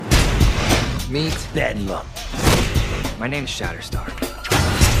Meet Bedlam. My name's Shatterstar.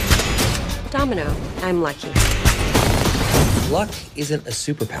 Domino. I'm Lucky. Luck isn't a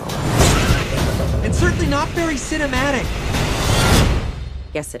superpower. And certainly not very cinematic.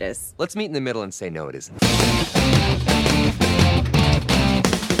 Yes, it is. Let's meet in the middle and say no, it isn't.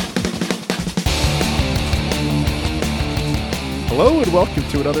 Hello and welcome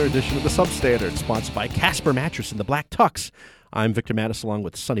to another edition of the Substandard, sponsored by Casper Mattress and the Black Tux. I'm Victor Mattis along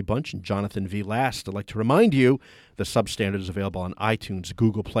with Sonny Bunch and Jonathan V. Last. I'd like to remind you the Substandard is available on iTunes,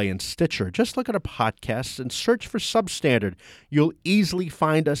 Google Play, and Stitcher. Just look at our podcasts and search for Substandard. You'll easily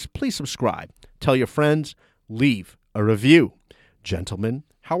find us. Please subscribe. Tell your friends. Leave a review. Gentlemen,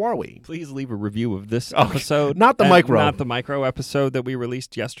 how are we? Please leave a review of this episode. Not the micro. Not the micro episode that we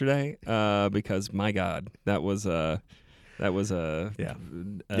released yesterday, because, my God, that was a high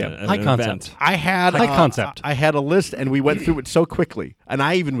concept. Event. I had high concept. I had a list, and we went through it so quickly. And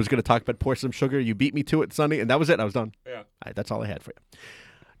I even was going to talk about Pour Some Sugar. You beat me to it, Sonny, and that was it. I was done. Yeah. That's all I had for you.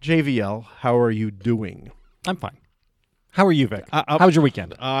 JVL, how are you doing? I'm fine. How are you, Vic? How was your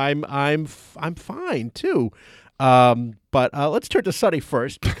weekend? I'm fine too. But let's turn to Sonny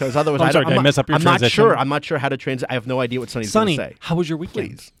first, because otherwise did I mess up your transition? I'm not sure how to transit. I have no idea what Sonny's Sonny, going to say. how was your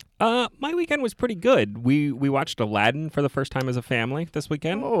weekend? Please. My weekend was pretty good. We watched Aladdin for the first time as a family this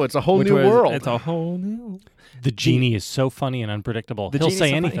weekend. Oh, it's a whole new world. It's a whole new. The genie is so funny and unpredictable. He'll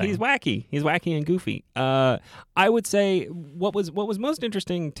say anything. He's wacky. He's wacky and goofy. I would say what was most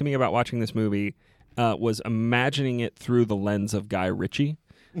interesting to me about watching this movie was imagining it through the lens of Guy Ritchie.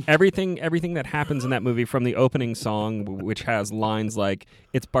 Everything that happens in that movie, from the opening song, which has lines like,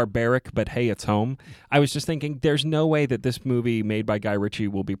 "It's barbaric, but hey, it's home." I was just thinking, there's no way that this movie made by Guy Ritchie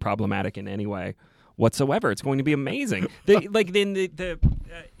will be problematic in any way whatsoever. It's going to be amazing. And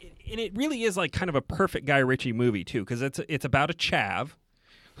it really is like kind of a perfect Guy Ritchie movie too, because it's about a chav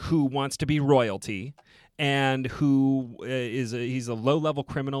who wants to be royalty. And who he's a low-level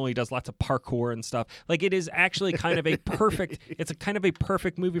criminal. He does lots of parkour and stuff. Like, it is actually kind of a perfect. It's a kind of a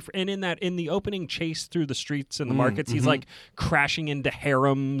perfect movie. And in the opening chase through the streets and the markets, he's like crashing into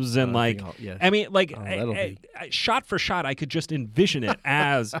harems and I mean, like shot for shot, I could just envision it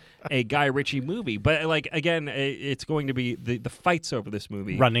as a Guy Ritchie movie. But like again, it's going to be the fights over this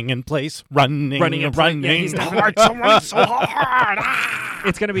movie. Running in place, running. Yeah, he's hard, someone so hard.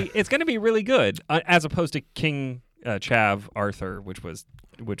 It's gonna be really good, as opposed to King Chav Arthur, which was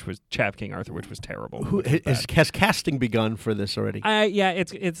Chav King Arthur, which was terrible. Has casting begun for this already? Yeah,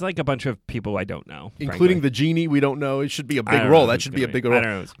 it's like a bunch of people I don't know, including frankly. the genie. We don't know. It should be a big role. That should be a bigger role. I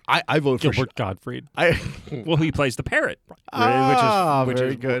don't know. I vote for Gilbert Gottfried. Well, he plays the parrot, which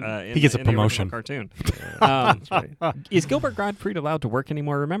is good. He gets a in promotion. The cartoon. That's right. Is Gilbert Gottfried allowed to work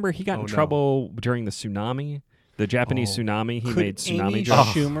anymore? Remember, he got in trouble during the tsunami. The Japanese tsunami, he made tsunami Amy jokes.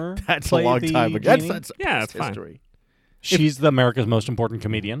 Schumer That's a play long the time ago. genie? That's fine. history. She's the America's most important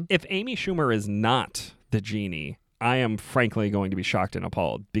comedian. If Amy Schumer is not the genie, I am frankly going to be shocked and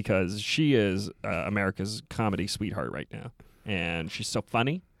appalled, because she is America's comedy sweetheart right now. And she's so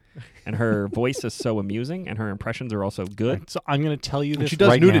funny, and her voice is so amusing, and her impressions are also good. So I'm going to tell you this She does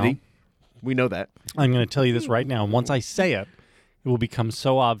right nudity. now. We know that. I'm going to tell you this right now. And once I say it, it will become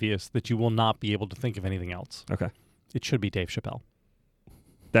so obvious that you will not be able to think of anything else. Okay. It should be Dave Chappelle.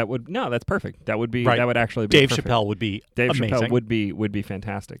 That's perfect. That would be Right. That would actually be Dave perfect. Chappelle would be Dave amazing. Chappelle would be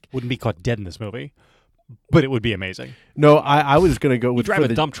fantastic. Wouldn't be caught dead in this movie, but it would be amazing. No, I was going to go You with drive a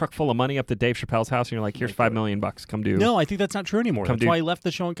dump truck full of money up to Dave Chappelle's house, and you're like, "Here's $5 million. Come do." No, I think that's not true anymore. That's why he left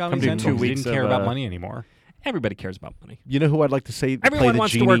the show on Comedy do Central. 2 He weeks didn't care of, about money anymore. Everybody cares about money. You know who I'd like to say play Everyone the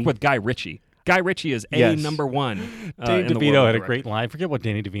wants genie? to work with Guy Ritchie. Guy Ritchie is number one. Dave in the DeVito world had a director. great line. I forget what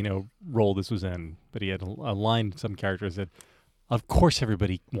Danny DeVito role this was in, but he had a line, some character said, "Of course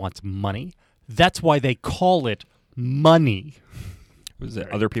everybody wants money. That's why they call it money." Was it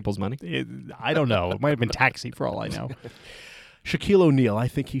other people's money? I don't know. It might have been Taxi for all I know. Shaquille O'Neal. I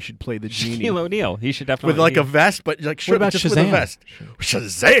think he should play the genie. Shaquille O'Neal. He should definitely With like a vest, but like What about just with a Shazam? vest.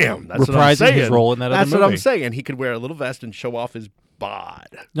 Shazam! That's what I'm Reprising saying. his role in that That's other what I'm movie. saying. He could wear a little vest and show off his bod.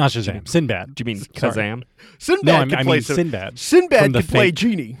 Not Shazam. Sinbad. Do you mean Sorry. Kazam? Sinbad No, could I play mean Sinbad. Sinbad From the could play fake-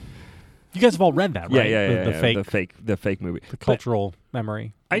 genie. You guys have all read that, right? Yeah. The fake movie. The cultural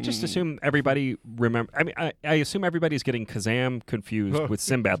memory. I just assume everybody remember. I mean, I assume everybody's getting Kazam confused with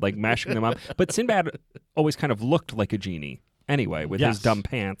Sinbad, like mashing them up. But Sinbad always kind of looked like a genie anyway, with his dumb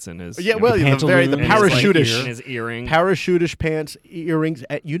pants and his Yeah, well, the pantaloons, parachutish, and his earring, parachutish pants, earrings.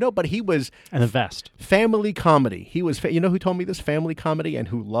 But he was and a vest. Family comedy. He was. You know who told me this? Family comedy, and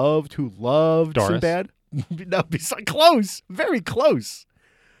who loved Doris. Sinbad. No, close, very close.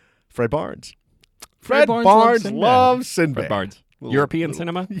 Fred Barnes. Fred Barnes loves Sinbad. Fred Barnes. European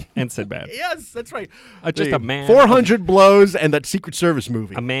cinema, and Sinbad. Yes, that's right. Just a man. 400 blows and that Secret Service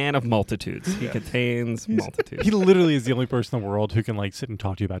movie. A man of multitudes. He contains multitudes. He literally is the only person in the world who can like sit and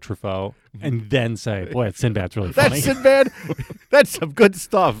talk to you about Truffaut and then say, "Boy, Sinbad's really funny." That's Sinbad. That's some good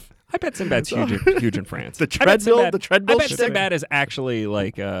stuff. I bet Sinbad's huge in France. The treadmill. The treadmill. I bet shit. Sinbad is actually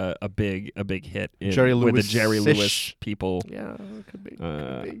like a big hit with the Lewis-ish. Jerry Lewis people. Yeah, it could be.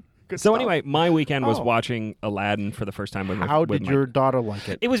 Could be. Good So stuff. anyway, my weekend was Oh. watching Aladdin for the first time with my. How with did my- your daughter like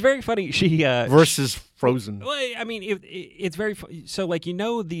it? It was very funny. She Versus Frozen. Well, I mean, it's very so like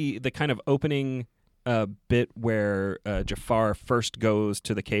the kind of opening bit where Jafar first goes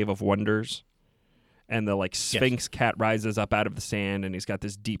to the Cave of Wonders, and the like Sphinx cat rises up out of the sand, and he's got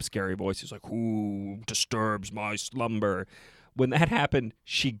this deep, scary voice. He's like, "Who disturbs my slumber?" When that happened,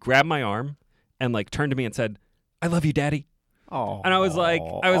 she grabbed my arm and like turned to me and said, "I love you, Daddy." Oh. And I was like,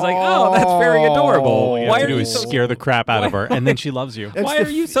 "Oh, that's very adorable. All you Why have are to do you is so scare the crap out of her, and then she loves you. That's Why the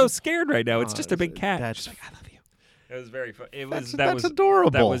are you so scared right now? It's just a big cat." that's- She's like, "I love you." It was very fun. It was That's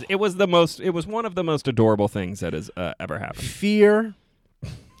adorable. It was one of the most adorable things that has ever happened. Fear,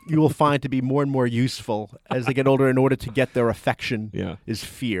 you will find to be more and more useful as they get older in order to get their affection. Yeah. Is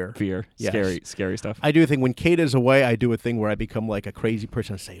fear. Fear, Yes. scary stuff. I do a thing when Kate is away. I do a thing where I become like a crazy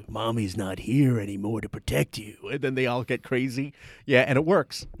person. I say, "Mommy's not here anymore to protect you," and then they all get crazy. Yeah, and it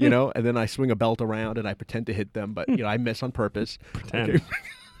works, you know. And then I swing a belt around and I pretend to hit them, but I miss on purpose. Pretend. Okay.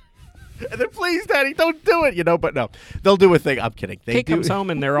 And then, "Please, Daddy, don't do it," But no, they'll do a thing. I'm kidding. They Kate do. comes home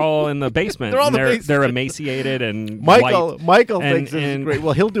and they're all in the basement. They're all in the and basement. They're emaciated and Michael white. thinks this is and- great.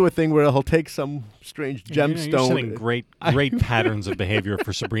 Well, he'll do a thing where he'll take some strange gemstone. You're setting great patterns of behavior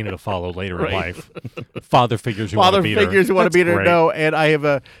for Sabrina to follow later in Right. life. Father figures who Father want to beat her. figures who want to That's beat her. great. No, and I have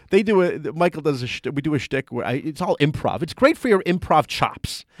a. They do a. Michael does a. We do a shtick where it's all improv. It's great for your improv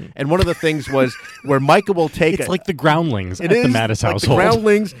chops. And one of the things was where Michael will take. It's like the groundlings it at is the Mattis like household. The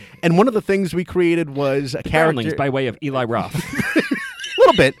groundlings, and one of the things we created was a Groundlings character. by way of Eli Roth.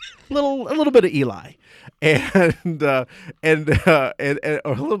 a little bit of Eli, and or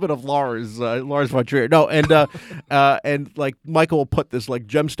a little bit of Lars von Trier. No, and like Michael will put this like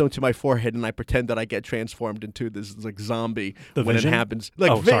gemstone to my forehead, and I pretend that I get transformed into this like zombie The when Vision? it happens.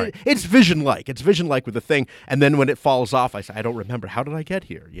 Like Oh, sorry. it's vision like. It's vision like with the thing, and then when it falls off, I say, "I don't remember. How did I get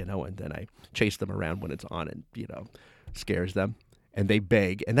here?" And then I chase them around when it's on, and scares them, and they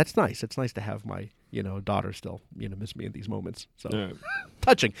beg, and that's nice. It's nice to have my daughter still miss me in these moments. So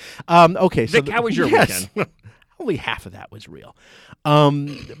touching. Okay, so Vic, how was your yes. weekend? Only half of that was real.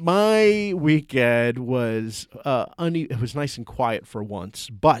 My weekend was it was nice and quiet for once,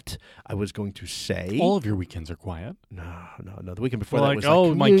 but I was going to say All of your weekends are quiet. no. The weekend before We're that like, was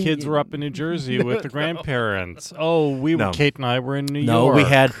oh, my communion. kids were up in New Jersey with the grandparents. Oh, No. Kate and I were in New No,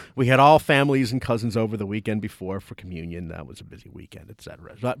 York. we had all families and cousins over the weekend before for communion. That was a busy weekend,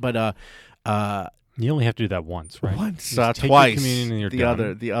 etc. But You only have to do that once, right? once, You just take your twice. communion and you're the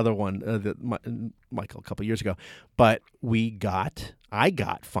done. other one, Michael, a couple years ago. But I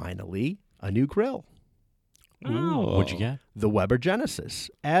got finally a new grill, Ooh, what'd you get? the Weber Genesis,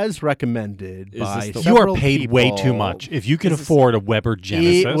 as recommended Is by this the- You are several paid way too people. much. If you can afford a Weber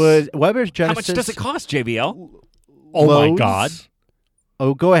Genesis, It was Weber's Genesis. How much does it cost, JVL? oh my Lowe's? God.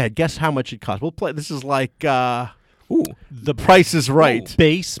 Oh, go ahead. Guess how much it cost. We'll play. This is like Ooh. The Price is Right.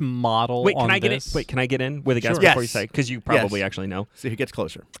 base model Wait, on can I get this. it? Wait, can I get in with a guess Sure. before you Yes. say? Because you probably Yes. actually know. See who gets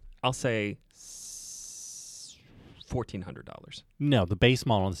closer. I'll say $1,400. No, the base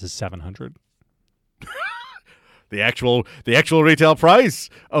model on this is $700. The actual retail price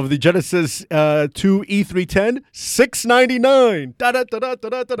of the Genesis 2 E310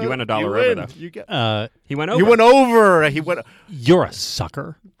 $699. You went a dollar You over, win. though. You get. He went over. He went over. He went. You're a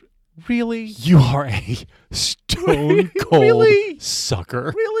sucker. Really? You are a stone cold Really?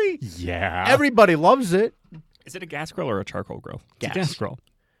 sucker. Really? Yeah. Everybody loves it. Is it a gas grill or a charcoal grill? It's a gas grill.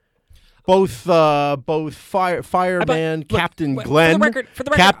 Both fireman look, Captain for the Glenn, record-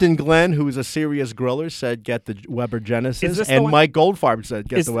 Captain Glenn, who is a serious griller, said get the Weber Is Genesis, this the and one- Mike Goldfarb said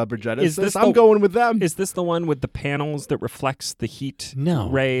get Is- the Weber is Genesis. this I'm the- going with them. Is this the one with the panels that reflects the heat No,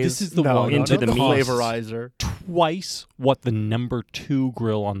 rays? this is the no, one into that the meat. costs flavorizer. twice what the number 2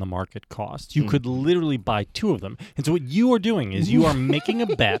 grill on the market costs. You could literally buy 2 of them. And so what you are doing is you are making a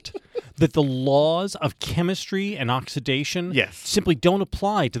bet that the laws of chemistry and oxidation Yes. simply don't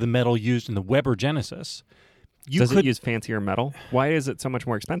apply to the metal used in the Weber Genesis. You Does could it use fancier metal? Why is it so much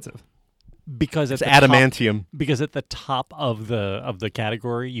more expensive? because It's at the top- adamantium. because at the top of the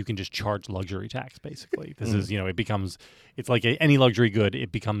category you can just charge luxury tax basically. This is it becomes it's like any luxury good,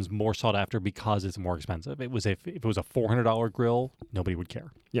 it becomes more sought after because it's more expensive. If it was a $400 grill, nobody would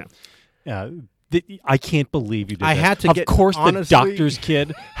care. Yeah. I can't believe you did I this. had to Of get- course, honestly- the doctor's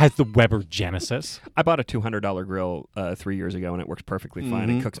kid has the Weber Genesis. I bought a $200 grill 3 years ago, and it works perfectly fine.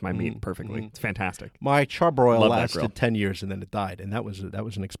 It cooks my meat perfectly. It's fantastic. My charbroil Love that grill. lasted 10 years and then it died, and that was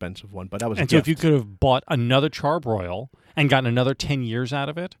an expensive one, but that was a And so if gift. you could have bought another charbroil and gotten another 10 years out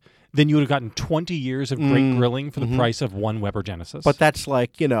of it, then you would have gotten 20 years of great grilling for the price of one Weber Genesis. But that's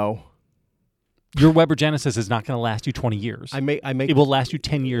like, your Weber Genesis is not going to last you 20 years. I make It will last you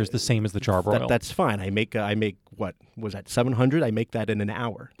 10 years, the same as the charbroil. that's fine. I make what was that 700? I make that in an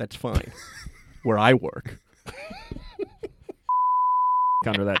hour. That's fine. Where I work.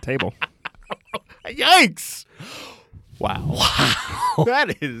 Under that table. Yikes! Wow.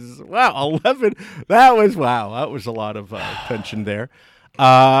 That is 11. That was That was a lot of tension there.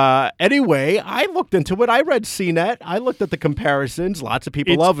 Anyway, I looked into it. I read CNET. I looked at the comparisons. Lots of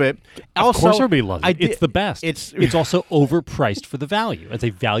people love it. Of course everybody loves it. did- It's the best. It's also overpriced for the value. It's a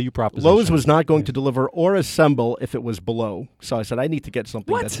value proposition. Lowe's was not going to deliver or assemble if it was below. So I said I need to get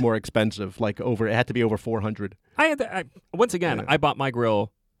something that's more expensive. It had to be over 400. Once again, I bought my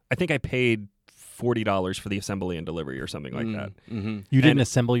grill. I think I paid $40 for the assembly and delivery or something like that. You didn't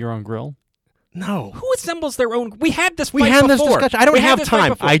assemble your own grill? No. Who assembles their own? We had this. We fight had this before. discussion. I don't We had have this fight time.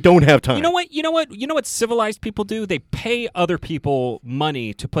 before. I don't have time. You know what civilized people do? They pay other people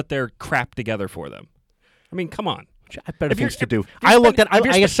money to put their crap together for them. I mean, come on. I have better If you're- things to do. if you're I looked spending- at. if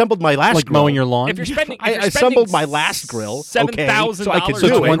you're I assembled my last Like grill. mowing your lawn? If you're spending, I assembled my last grill. $7,000 so I could So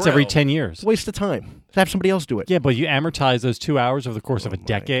do it's it. once every 10 years. It's a waste of time. Have somebody else do it. Yeah, but you amortize those 2 hours over the course of a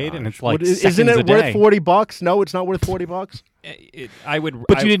decade, and it's like Isn't seconds a it worth day. $40? No, it's not worth $40. I would.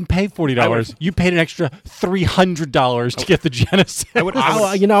 But you didn't pay $40. You paid an extra $300 to get the Genesis. I would. I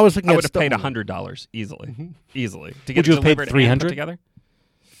was looking I at would have stuff. paid $100 easily, easily to Would get you it have paid delivered and put $300? together.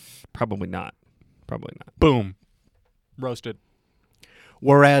 Probably not. Probably not. Boom. Roasted.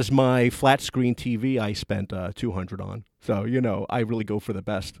 Whereas my flat screen TV, I spent $200 on. So I really go for the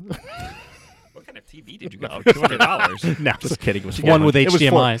best. What kind of TV did you get for $200? No. Just kidding. It was One with 400. It was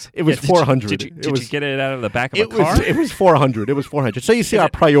HDMIs. It was Did 400. Did you get it out of the back of a It car? was. It was 400. It was 400. So you see Is our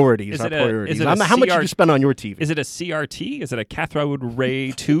it- priorities. is Our it a- priorities. is it a How much did CR you spend on your TV? Is it a CRT? Is it a cathode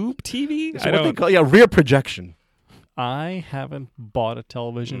ray tube TV? Is it what they call rear projection? I haven't bought a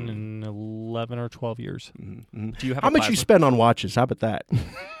television in 11 or 12 years. Do you have How a much plasma? you spend on watches? How about that?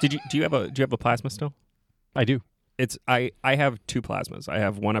 Do you have a plasma still? I do. I have two plasmas. I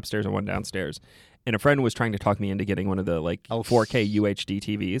have one upstairs and one downstairs. And a friend was trying to talk me into getting one of the 4K UHD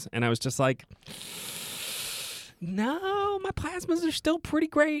TVs, and I was just like, no, my plasmas are still pretty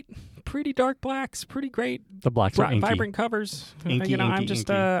great, pretty dark blacks, pretty great, The blacks are inky. vibrant covers. Inky, I'm inky, just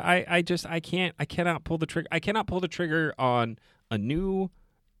inky. I cannot pull the trigger. I cannot pull the trigger on a new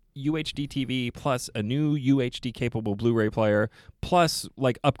UHD TV plus a new UHD capable Blu-ray player plus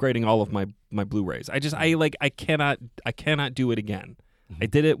upgrading all of my Blu-rays. I cannot do it again. I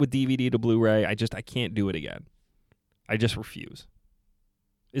did it with DVD to Blu-ray. I can't do it again. I just refuse.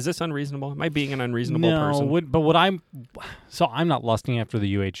 Is this unreasonable? Am I being an unreasonable person? So I'm not lusting after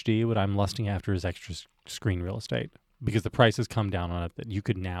the UHD. What I'm lusting after is extra screen real estate, because the prices come down on it that you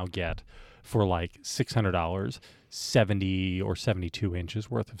could now get for $600, 70 or 72 inches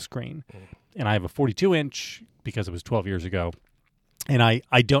worth of screen. And I have a 42 inch because it was 12 years ago. And I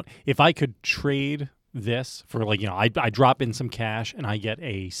don't, if I could trade this for I drop in some cash and I get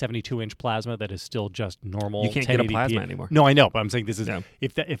a 72-inch plasma that is still just normal. You can't get a 1080p. plasma anymore. No, I know, but I'm saying this is Yeah.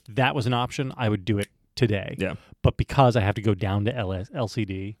 if that was an option, I would do it today. Yeah. But because I have to go down to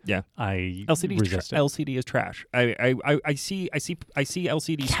LCD, Yeah. I LCD resist it. LCD is trash. I see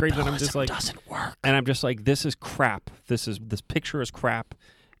LCD screens and I'm just like, doesn't work. and I'm just like, this is crap. This picture is crap,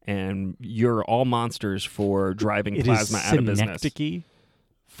 and you're all monsters for driving It plasma is out of business. synecdoche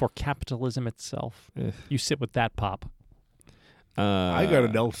for capitalism itself. Ugh. You sit with that pop. I got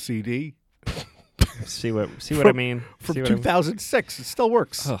an LCD See what I mean? from See what I mean? 2006. It still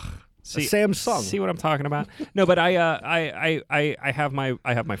works. Ugh. A Samsung. See what I'm talking about? No, but I have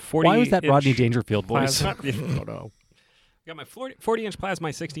my 40. Why was that Rodney inch Dangerfield voice? plasma. I don't know. Got my 40-inch plasma,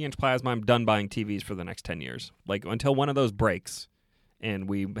 my 60-inch plasma. I'm done buying TVs for the next 10 years. Until one of those breaks, and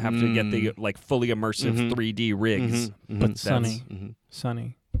we have to get the fully immersive 3D rigs. But Sonny, Mhm.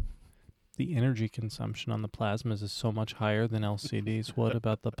 Sonny, the energy consumption on the plasmas is so much higher than LCDs. What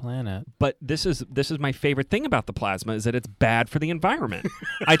about the planet? But this is my favorite thing about the plasma is that it's bad for the environment.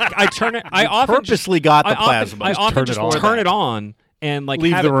 I turn it. I often Purposely got the plasma. I often turn just it on. turn it on and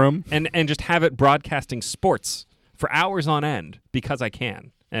Leave have the it- room. and just have it broadcasting sports for hours on end because I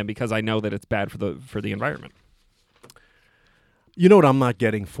can and because I know that it's bad for the environment. You know what I'm not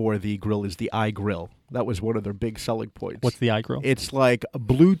getting for the grill is the iGrill. That was one of their big selling points. What's the iGrill? It's like a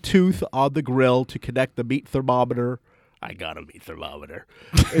Bluetooth on the grill to connect the meat thermometer. I got a meat thermometer.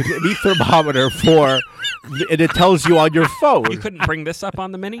 It's a meat thermometer and it tells you on your phone. You couldn't bring this up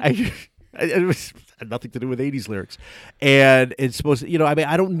on the Mini? It had nothing to do with 80s lyrics. And it's supposed to,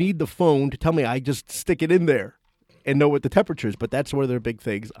 I don't need the phone to tell me. I just stick it in there and know what the temperature is. But that's one of their big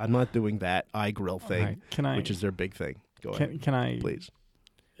things. I'm not doing that iGrill thing, which is their big thing. Go ahead. Can I? Please.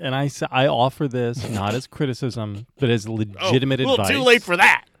 And I offer this not as criticism, but as legitimate advice. A little too late for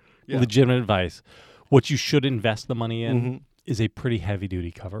that. Yeah. Legitimate advice. What you should invest the money in is a pretty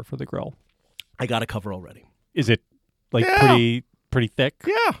heavy-duty cover for the grill. I got a cover already. Is it pretty thick?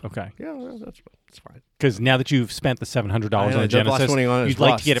 Yeah. Okay. Yeah, that's fine. Because now that you've spent the $700 on a Genesis, you'd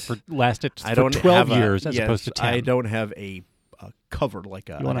like to get it for 12 years as opposed to 10. I don't have a cover like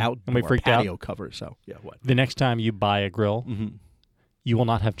an outdoor patio cover. So yeah, what? The next time you buy a grill, you will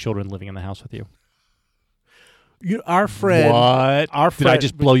not have children living in the house with you. Our friend. What? Did I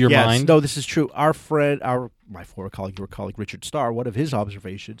just blow your mind? No, this is true. Our friend, my former colleague, your colleague Richard Starr, one of his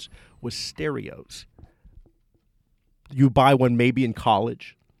observations was stereos. You buy one maybe in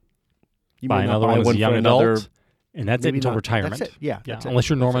college. You buy another one as a young adult, and that's it until retirement. That's it. Yeah. Unless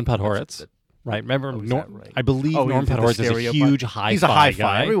you're Norman Podhoretz. Right. Remember, right? I believe Norman Podhoretz is a huge hi-fi He's a hi-fi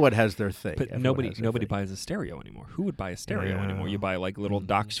guy. Everyone has their thing. But nobody buys a stereo anymore. Who would buy a stereo anymore? You buy like little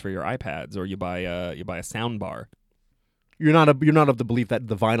docks for your iPads, or you buy a sound bar. You're not of the belief that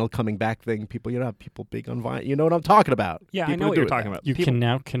the vinyl coming back thing. People, people big on vinyl. You know what I'm talking about? Yeah, people I know what you're talking about. You can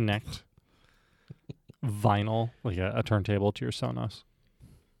now connect vinyl, like a turntable, to your Sonos.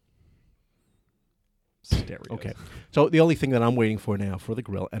 Stereo. Okay. So the only thing that I'm waiting for now for the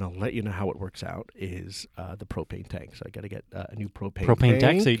grill, and I'll let you know how it works out, is the propane tank. So I got to get a new propane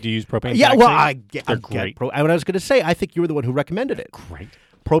tank. So do you use propane? Yeah. taxi? Well, They're great. What I was going to say, I think you were the one who recommended it. Great.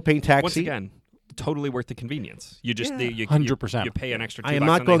 Propane taxi. Once again, totally worth the convenience. You just 100%. You pay an extra $2. I am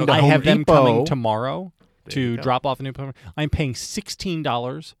not going to I Home have them Depot. coming tomorrow to drop off a new propane. I'm paying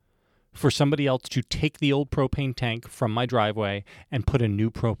 $16 for somebody else to take the old propane tank from my driveway and put a new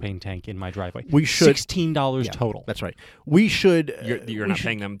propane tank in my driveway. We should $16 total. That's right. We should. You're not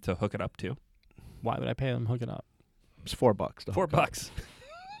paying them to hook it up too. Why would I pay them to hook it up? It's $4. $4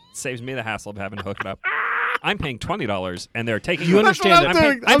 saves me the hassle of having to hook it up. I'm paying $20, and they're taking. You understand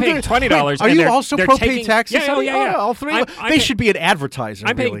that? I'm paying $20. Are and you they're also they're propane taking, taxi? Yeah. All three. They should be an advertiser.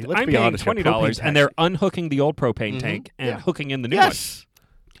 I'm paying. Really. Let's I'm be paying honest. $20, and they're unhooking the old propane tank and hooking in the new one. Yes.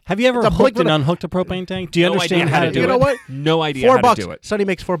 Have you ever hooked and unhooked a propane tank? Do you understand how to do it? You know what? No idea how to do it. Sonny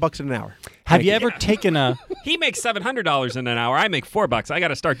makes $4 in an hour. Have you ever taken a... He makes $700 in an hour. I make $4. I got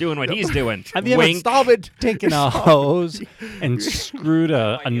to start doing what he's doing. Have you ever taken a hose and screwed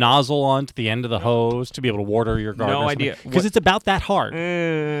a nozzle onto the end of the hose to be able to water your garden? No idea. Because it's about that hard.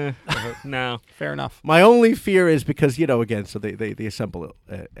 No. Fair enough. My only fear is because, again, so they assemble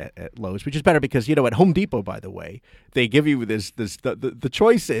it at Lowe's, which is better because, at Home Depot, by the way, they give you the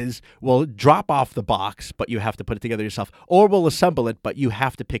choice is, well, drop off the box, but you have to put it together yourself, or we'll assemble it, but you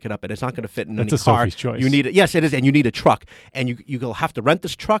have to pick it up, and it's not going to fit in any car. That's a Sophie's choice. You need it. Yes, it is, and you need a truck, and you'll have to rent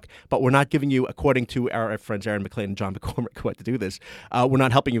this truck, but we're not giving you, according to our friends Aaron McLean and John McCormick, who had to do this, we're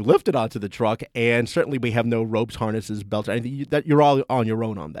not helping you lift it onto the truck, and certainly we have no ropes, harnesses, belts, anything. That you're all on your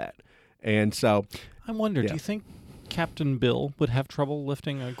own on that. And so, I wonder, do you think Captain Bill would have trouble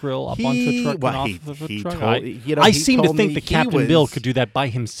lifting a grill up onto a truck and off of a truck? I seem to think that Captain Bill could do that by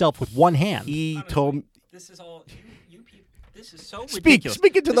himself with one hand. He told me. This is all. This is so ridiculous.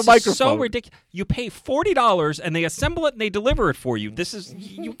 Speak into the microphone. Is so ridiculous. You pay $40 and they assemble it and they deliver it for you.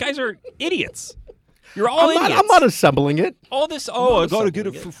 You guys are idiots. You're all idiots. I'm not assembling it. All this. I got to get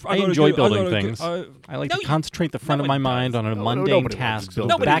it. I enjoy building things. I like to concentrate the front of my mind on a mundane task. The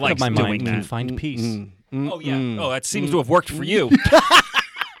back of my mind can find peace. Oh yeah. Oh, that seems to have worked for you.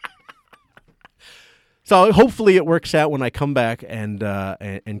 So hopefully it works out when I come back and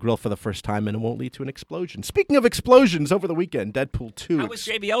grill for the first time, and it won't lead to an explosion. Speaking of explosions, over the weekend, Deadpool 2. How was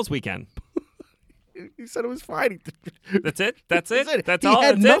JBL's weekend? He said it was fine. That's it? That's it? That's all? He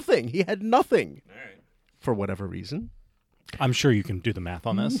had nothing. He had nothing. All right. For whatever reason. I'm sure you can do the math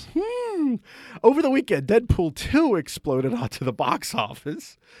on this. Over the weekend, Deadpool 2 exploded onto the box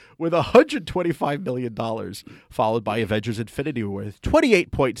office with $125 million, followed by Avengers Infinity War with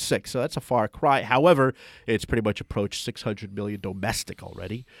 $28.6. So that's a far cry. However, it's pretty much approached $600 million domestic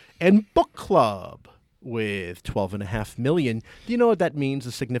already. And Book Club with $12.5 million. Do you know what that means,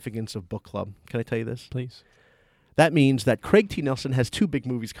 the significance of Book Club? Can I tell you this? Please. That means that Craig T. Nelson has 2 big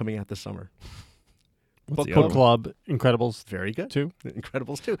movies coming out this summer. Book Club, Incredibles, very good. 2.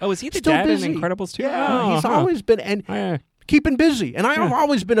 Incredibles 2. Oh, is he the Still dad busy. in Incredibles 2? Yeah, he's always been. And keeping busy. And I've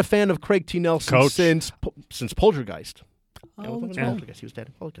always been a fan of Craig T. Nelson Coach. since Poltergeist. Oh, that's Yeah, right. Poltergeist. He was dead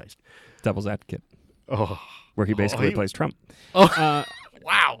in Poltergeist. Devil's Advocate, Oh, where he basically plays Trump. wow!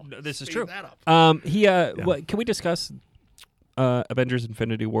 This is Speed true. that up. What, can we discuss Avengers: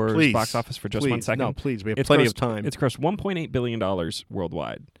 Infinity War Please. box office for just 1 Please. second? No, please. We have plenty of time. It's grossed $1.8 billion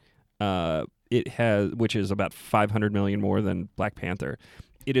worldwide. It has, which is about $500 million more than Black Panther.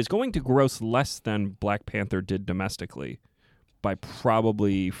 It is going to gross less than Black Panther did domestically by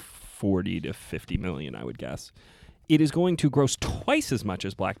probably 40 to 50 million, I would guess. It is going to gross twice as much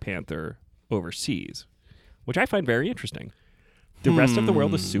as Black Panther overseas, which I find very interesting. The rest of the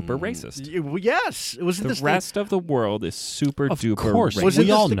world is super racist. Yes. Wasn't The this rest of the world is super Of duper course. racist. Wasn't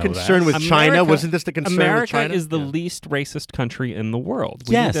We all this the know concern that. with China? Wasn't this the concern America with China? is the least racist country in the world.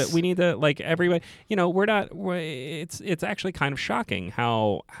 Yes. We need to like everybody. It's actually kind of shocking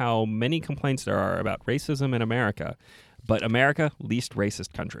how many complaints there are about racism in America, but America least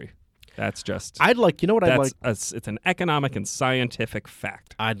racist country. That's just. I'd like. You know what I'd like? It's an economic and scientific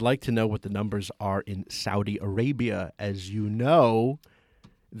fact. I'd like to know what the numbers are in Saudi Arabia. As you know,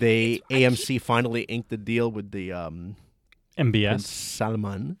 AMC finally inked the deal with the Prince MBS.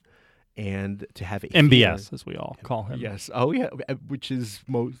 Salman, and to have it MBS, as we all call him. Yes. Oh yeah. Which is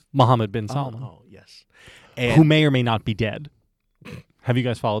most. Mohammed bin Salman, Oh yes. who And may or may not be dead. Have you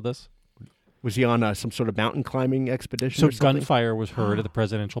guys followed this? was he on some sort of mountain climbing expedition? So or something? gunfire was heard at the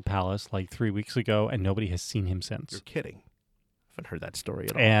presidential palace like 3 weeks ago, and nobody has seen him You're since. kidding. I haven't heard that story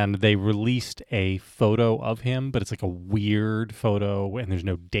at all. And they released a photo of him, but it's like a weird photo, and there's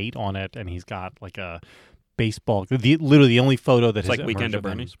no date on it, and he's got like a baseball. Literally, the only photo that It's has like Weekend emerged at of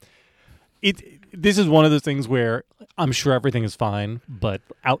him. Bernie's. This is one of those things where I'm sure everything is fine, but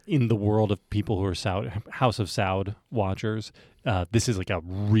out in the world of people who are House of Saud watchers, this is like a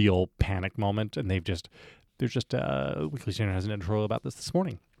real panic moment, and Weekly Standard has an editorial about this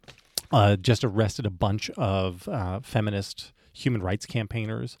morning. Just arrested a bunch of feminist human rights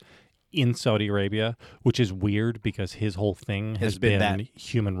campaigners in Saudi Arabia, which is weird because his whole thing has been been that.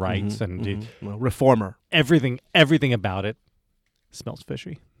 human rights and Well, reformer. everything about it smells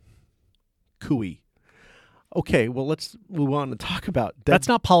fishy. Cooey. Okay, well, let's move on and talk about That's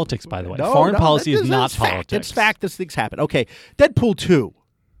not politics, by the way. No, Foreign no, policy is that's not fact. politics. It's fact. This things happen. Okay, Deadpool 2.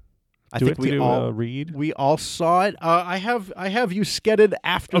 I Do think we have to we do all a read? We all saw it. I have you skedded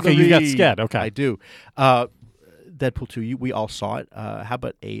after Okay, the you got read. sked. Okay. I do. Deadpool 2. We all saw it. How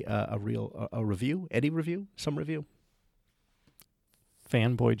about a review? Any review? Some review?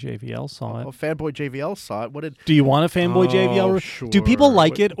 Fanboy JVL saw it. Oh, Fanboy JVL saw it. What did? Do you want a Fanboy Oh, JVL? Do people sure.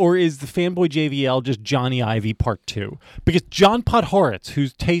 like it, or is the Fanboy JVL just Johnny Ivy Part 2? Because John Podhoretz,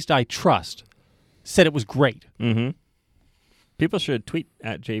 whose taste I trust, said it was great. Mm-hmm. People should tweet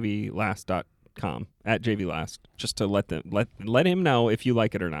at jvlast.com at jvlast just to let him know if you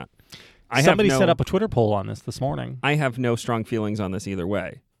like it or not. Somebody set up a Twitter poll on this morning. I have no strong feelings on this either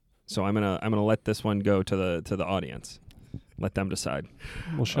way, so I'm gonna let this one go to the audience. Let them decide.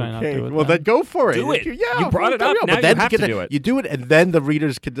 Well, should I not Okay, do it? well then go for it. Do it. Yeah, You brought it up, but now you then have to do it. You do it, and then the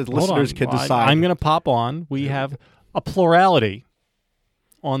Hold listeners on. can Well, decide. I'm going to pop on. We have a plurality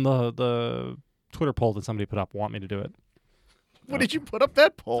on the Twitter poll that somebody put up. Want me to do it? What did you put up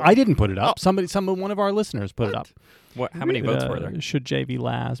that poll? I didn't put it up. One of our listeners put it up. What? How many votes were there? Should JV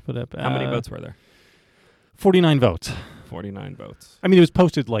last put up? How many votes were there? 49 votes. 49 votes. I mean, it was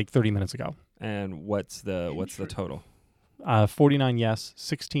posted like 30 minutes ago. And what's the total? 49 yes,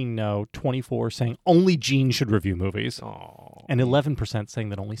 16 no, 24 saying only Gene should review movies, and 11% saying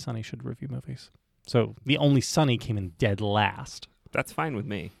that only Sonny should review movies. So the only Sonny came in dead last. That's fine with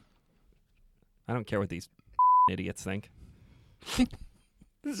me. I don't care what these idiots think. This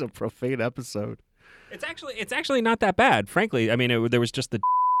is a profane episode. It's actually not that bad, frankly. I mean, there was just the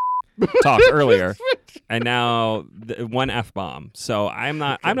talk earlier, and now one F-bomb. So I'm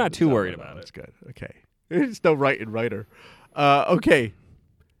not too worried about it. That's good. Okay. There's no writer. Okay.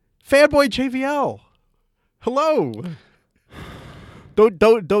 Fanboy JVL. Hello.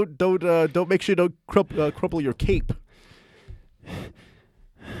 Don't make sure you don't crumple your cape.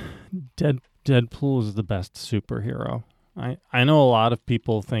 Deadpool is the best superhero. I know a lot of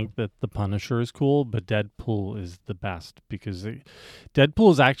people think that the Punisher is cool, but Deadpool is the best because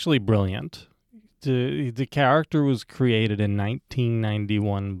Deadpool is actually brilliant. The character was created in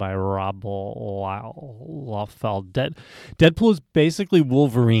 1991 by Rob Liefeld. Deadpool is basically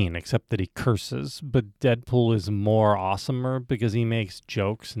Wolverine, except that he curses, but Deadpool is more awesomer because he makes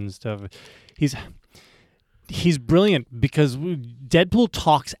jokes and stuff. He's brilliant because Deadpool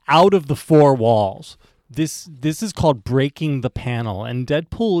talks out of the four walls. This is called breaking the panel, and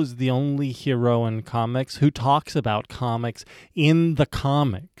Deadpool is the only hero in comics who talks about comics in the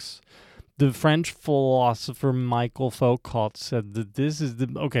comics. The French philosopher Michael Foucault said that this is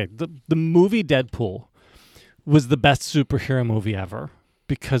the movie Deadpool was the best superhero movie ever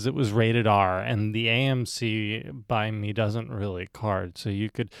because it was rated R, and the AMC by me doesn't really card. So you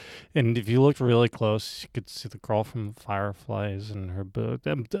could, and if you looked really close, you could see the girl from Fireflies and her boot.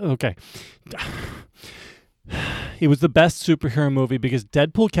 Okay. It was the best superhero movie because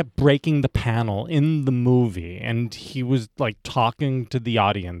Deadpool kept breaking the panel in the movie, and he was like talking to the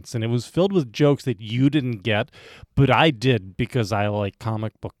audience, and it was filled with jokes that you didn't get, but I did because I like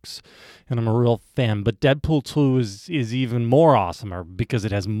comic books and I'm a real fan. But Deadpool 2 is even more awesomer because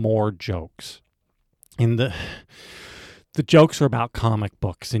it has more jokes. The jokes are about comic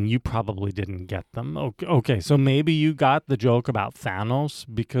books, and you probably didn't get them. Okay, so maybe you got the joke about Thanos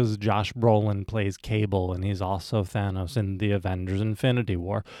because Josh Brolin plays Cable, and he's also Thanos in the Avengers Infinity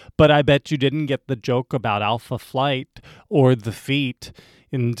War. But I bet you didn't get the joke about Alpha Flight or the feet.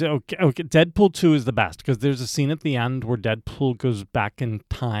 And Deadpool 2 is the best because there's a scene at the end where Deadpool goes back in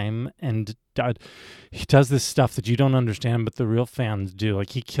time and he does this stuff that you don't understand, but the real fans do.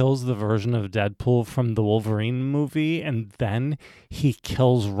 Like, he kills the version of Deadpool from the Wolverine movie, and then he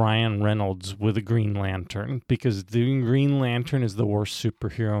kills Ryan Reynolds with a Green Lantern because the Green Lantern is the worst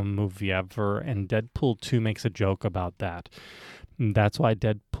superhero movie ever, and Deadpool 2 makes a joke about that. And that's why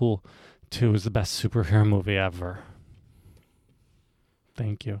Deadpool 2 is the best superhero movie ever.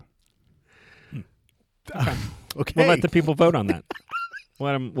 Thank you. Okay. We'll let the people vote on that.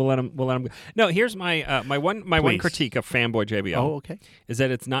 We'll let them. No, here's my my one critique of fanboy JBL. Oh, okay. Is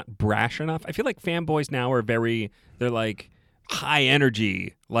that it's not brash enough. I feel like fanboys now are they're like high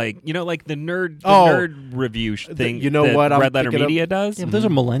energy, like like the nerd review thing. You know that what? Red Letter Media does. Yeah, but those are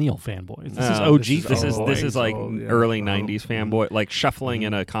millennial fanboys. This is OG. This is like early '90s fanboy, like shuffling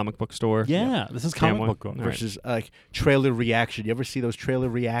in a comic book store. Yeah, this is comic book going versus like trailer reaction. You ever see those trailer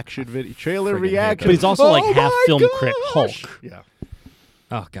reaction videos? Trailer reaction. But he's also like half film crit Hulk. Yeah.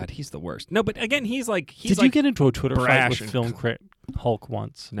 Oh God, he's the worst. No, but again, he's like. Did you get into a Twitter fight with and film crit Hulk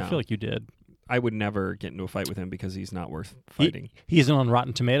once? No. I feel like you did. I would never get into a fight with him because he's not worth fighting. He isn't on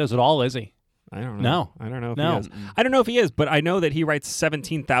Rotten Tomatoes at all, is he? I don't know. No. I don't know if No. he is. I don't know if he is, but I know that he writes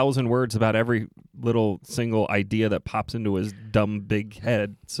 17,000 words about every little single idea that pops into his dumb big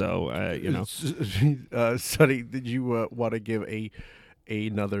head. So, Sonny, did you want to give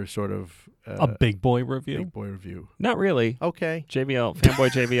another sort of a big boy review? Big boy review. Not really. Okay.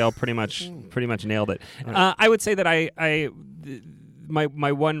 Fanboy JBL pretty much nailed it. Right. I would say that my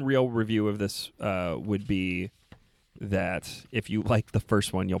one real review of this would be that if you like the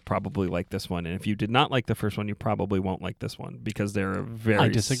first one, you'll probably like this one, and if you did not like the first one, you probably won't like this one because they're very. I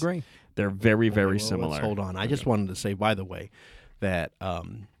disagree. They're very similar. Let's hold on. I just wanted to say, by the way, that I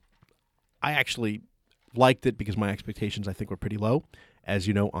actually liked it because my expectations, I think, were pretty low. As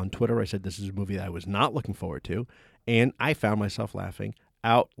you know, on Twitter, I said this is a movie that I was not looking forward to, and I found myself laughing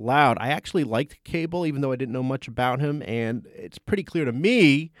out loud. I actually liked Cable, even though I didn't know much about him, and it's pretty clear to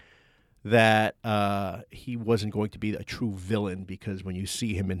me that he wasn't going to be a true villain because when you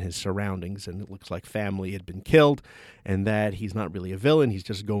see him in his surroundings and it looks like family had been killed, and that he's not really a villain, he's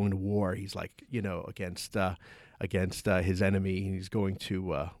just going to war. He's like, against his enemy. He's going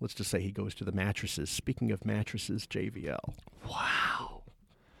to, let's just say he goes to the mattresses. Speaking of mattresses, JVL. Wow.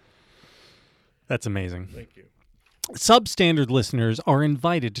 That's amazing. Thank you. Substandard listeners are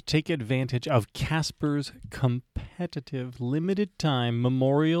invited to take advantage of Casper's competitive limited-time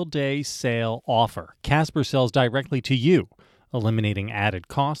Memorial Day sale offer. Casper sells directly to you, eliminating added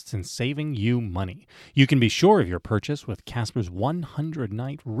costs and saving you money. You can be sure of your purchase with Casper's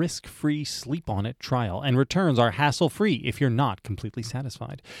 100-night risk-free sleep-on-it trial, and returns are hassle-free if you're not completely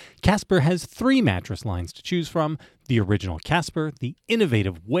satisfied. Casper has 3 mattress lines to choose from: the original Casper, the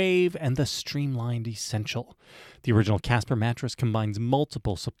innovative Wave, and the streamlined Essential. The original Casper mattress combines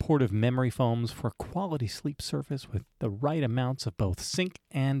multiple supportive memory foams for a quality sleep surface with the right amounts of both sink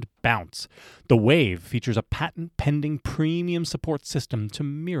and bounce. The Wave features a patent-pending premium support system to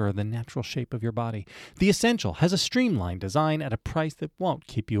mirror the natural shape of your body. The Essential has a streamlined design at a price that won't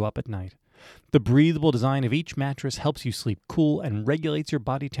keep you up at night. The breathable design of each mattress helps you sleep cool and regulates your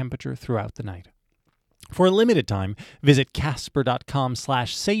body temperature throughout the night. For a limited time, visit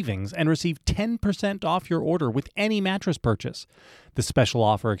Casper.com/savings and receive 10% off your order with any mattress purchase. The special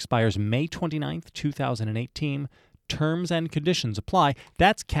offer expires May 29th, 2018. Terms and conditions apply.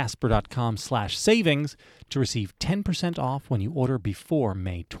 That's Casper.com/savings to receive 10% off when you order before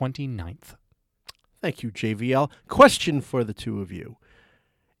May 29th. Thank you, JVL. Question for the two of you.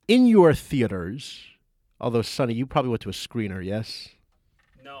 In your theaters, Although, Sonny, you probably went to a screener, yes?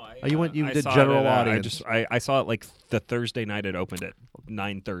 No, You I did saw general it at, audience. I saw it like the Thursday night it opened at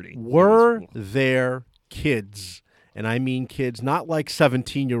 9:30. Were there kids, and I mean kids, not like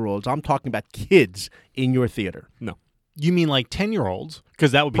 17-year-olds. I'm talking about kids in your theater. No. You mean like 10-year-olds?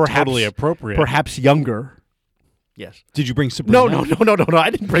 Because that would be Perhaps- totally appropriate. Perhaps younger. Yes. Did you bring Sabrina? No. I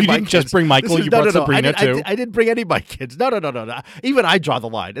didn't bring You my didn't kids. just bring Michael, This you brought Sabrina, I too? I didn't bring any of my kids. No. Even I draw the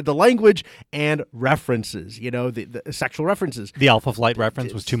line. The language and references, the sexual references. The Alpha Flight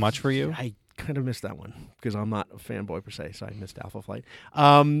reference was too much for you? I kind of missed that one because I'm not a fanboy per se, so I missed Alpha Flight.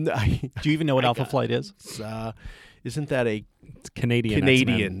 Do you even know what Alpha Flight is? Isn't that a It's Canadian.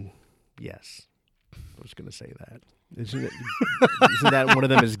 Canadian? Yes. I was going to say that. Isn't that one of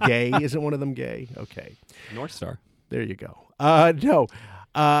them is gay? Isn't one of them gay? Okay. X-Men. North Star. There you go. No.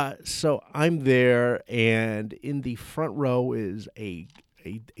 So I'm there, and in the front row is I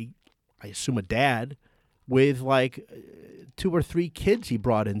assume a dad with like 2 or 3 kids he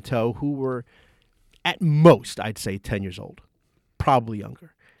brought in tow who were at most, I'd say, 10 years old, probably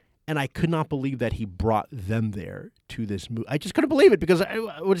younger. And I could not believe that he brought them there to this movie. I just couldn't believe it because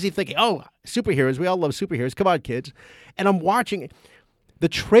what is he thinking? Oh, superheroes. We all love superheroes. Come on, kids. And I'm watching it. The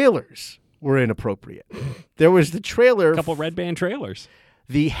trailers were inappropriate. There was the trailer. A couple red band trailers.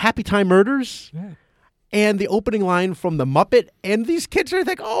 The Happy Time Murders. Yeah. And the opening line from The Muppet. And these kids are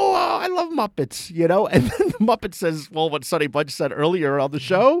like, oh, I love Muppets, And then the Muppet says, well, what Sonny Bunch said earlier on the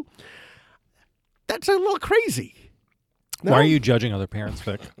show. That's a little crazy. No? Why are you judging other parents,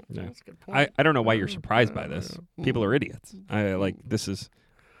 Vic? Yeah. That's a good point. I don't know why you're surprised by this. People are idiots. This is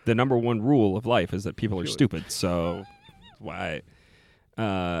the number one rule of life is that people are stupid. So why?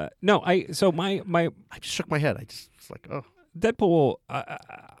 I just shook my head. I just was like, oh. Deadpool.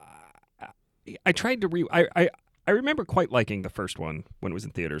 I tried to I remember quite liking the first one when it was in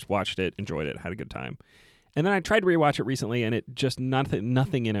theaters. Watched it, enjoyed it, had a good time. And then I tried to rewatch it recently, and it just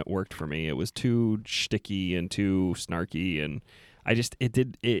nothing in it worked for me. It was too shticky and too snarky, and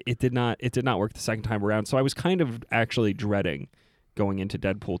it did not work the second time around. So I was kind of actually dreading going into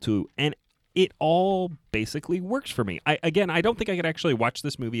Deadpool 2, and it all basically works for me. I don't think I could actually watch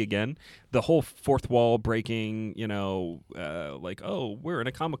this movie again. The whole fourth wall breaking, we're in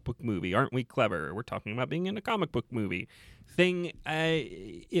a comic book movie, aren't we clever? We're talking about being in a comic book movie thing.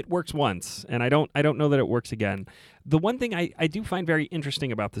 It works once, and I don't know that it works again. The one thing I do find very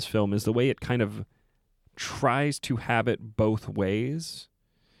interesting about this film is the way it kind of tries to have it both ways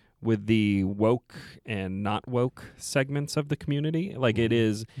with the woke and not woke segments of the community. Like it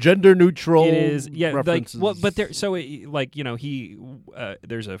is gender neutral. It is, yeah. References. But there. So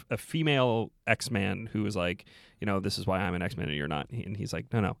there's a female X-Man who is like, this is why I'm an X-Man and you're not. And he's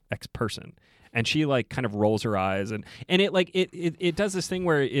like, no, X-person. And she like kind of rolls her eyes and it does this thing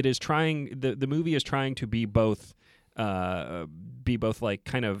where it is trying the movie is trying to be both like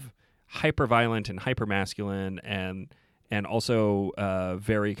kind of hyper violent and hyper masculine and also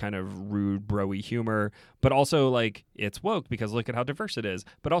very kind of rude, bro-y humor, but also like it's woke because look at how diverse it is,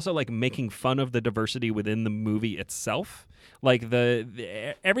 but also like making fun of the diversity within the movie itself. Like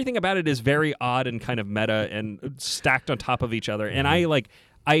the everything about it is very odd and kind of meta and stacked on top of each other. And I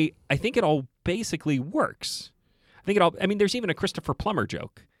think it all basically works. There's even a Christopher Plummer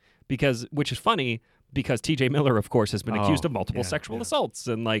joke which is funny. Because T.J. Miller, of course, has been accused of multiple sexual assaults,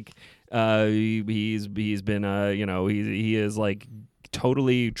 and like he's been he is like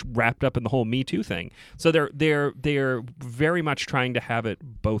totally wrapped up in the whole Me Too thing. So they're very much trying to have it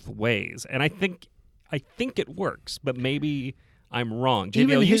both ways, and I think it works, but maybe I'm wrong.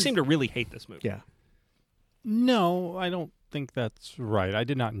 JBL, you seem to really hate this movie. Yeah. No, I don't think that's right. I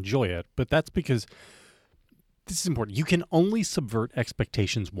did not enjoy it, but that's because this is important. You can only subvert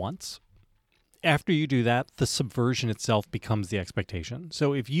expectations once. After you do that, the subversion itself becomes the expectation.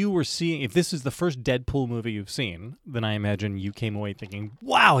 So if this is the first Deadpool movie you've seen, then I imagine you came away thinking,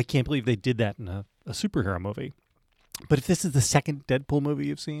 wow, I can't believe they did that in a superhero movie. But if this is the second Deadpool movie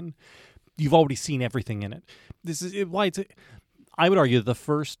you've seen, you've already seen everything in it. I would argue the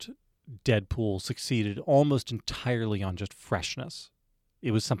first Deadpool succeeded almost entirely on just freshness.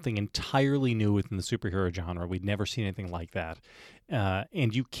 It was something entirely new within the superhero genre. We'd never seen anything like that.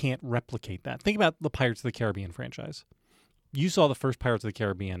 And you can't replicate that. Think about the Pirates of the Caribbean franchise. You saw the first Pirates of the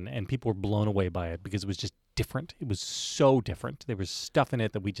Caribbean, and people were blown away by it because it was just different. It was so different. There was stuff in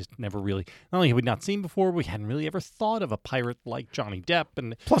it that we just never really, not only had we not seen before, we hadn't really ever thought of a pirate like Johnny Depp.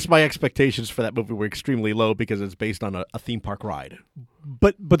 And plus, my expectations for that movie were extremely low because it's based on a theme park ride.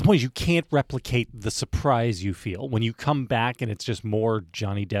 But the point is, you can't replicate the surprise you feel when you come back and it's just more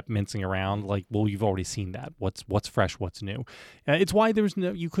Johnny Depp mincing around. Like, well, you've already seen that. What's fresh? What's new? It's why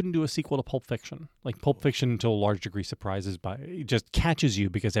you couldn't do a sequel to Pulp Fiction. Like Pulp Fiction, to a large degree, it just catches you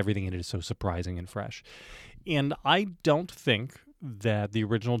because everything in it is so surprising and fresh. And I don't think that the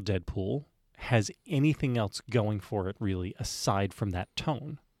original Deadpool has anything else going for it really aside from that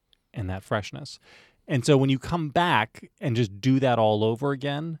tone and that freshness. And so when you come back and just do that all over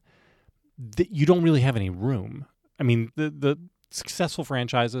again, you don't really have any room. I mean, the successful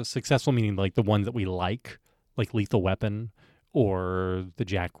franchises, successful meaning like the ones that we like Lethal Weapon or the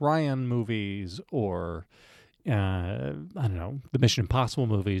Jack Ryan movies or, I don't know, the Mission Impossible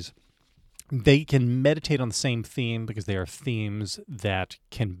movies, they can meditate on the same theme because they are themes that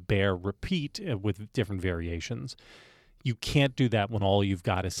can bear repeat with different variations. You can't do that when all you've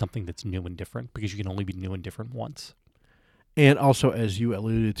got is something that's new and different because you can only be new and different once. And also, as you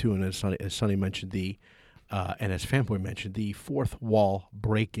alluded to, and as Sonny mentioned, and as Fanboy mentioned, the fourth wall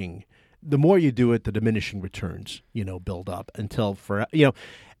breaking. The more you do it, the diminishing returns, build up until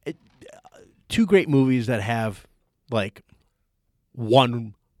two great movies that have like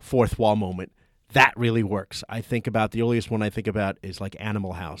one fourth wall moment. That really works. I think about the earliest one I think about is like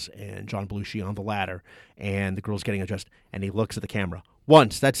Animal House and John Belushi on the ladder and the girl's getting undressed and he looks at the camera.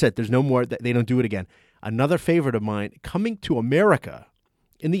 Once, that's it. There's no more. They don't do it again. Another favorite of mine, Coming to America.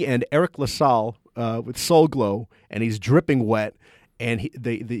 In the end, Eric LaSalle with Soul Glow and he's dripping wet and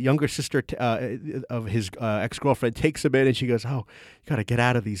the younger sister of his ex-girlfriend takes him in and she goes, "Oh, you got to get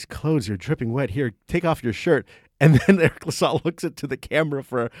out of these clothes. You're dripping wet. Here, take off your shirt." And then Eric LaSalle looks into the camera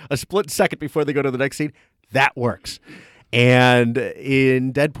for a split second before they go to the next scene. That works. And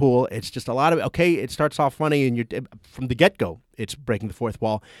in Deadpool, it's just a lot of, it starts off funny and from the get-go, it's breaking the fourth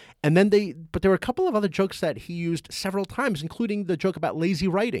wall. And then but there were a couple of other jokes that he used several times, including the joke about lazy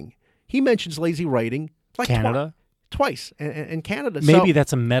writing. He mentions lazy writing like Canada? Twice in Canada. Maybe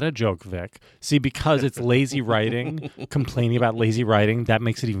that's a meta joke, Vic. See, because it's lazy writing, complaining about lazy writing, that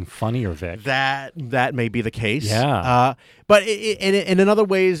makes it even funnier, Vic. That may be the case. Yeah. But in other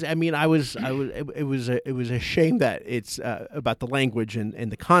ways, I mean, it was a shame that it's about the language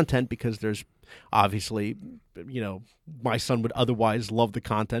and the content because there's obviously, my son would otherwise love the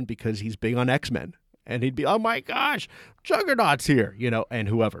content because he's big on X-Men and he'd be, oh my gosh, Juggernaut's here, and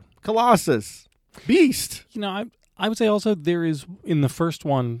whoever, Colossus, Beast, I would say also there is, in the first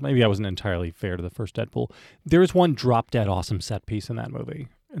one, maybe I wasn't entirely fair to the first Deadpool, there is one drop-dead awesome set piece in that movie,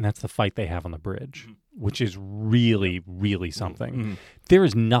 and that's the fight they have on the bridge, which is really, really something. Mm-hmm. There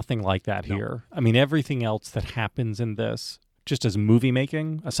is nothing like that here. I mean, everything else that happens in this, just as movie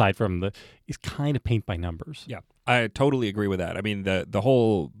making, aside from is kind of paint by numbers. Yeah, I totally agree with that. I mean, the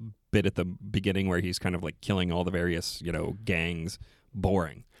whole bit at the beginning where he's kind of like killing all the various, gangs,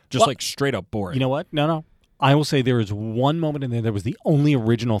 boring. Just like straight up boring. You know what? No. I will say there is one moment in there that was the only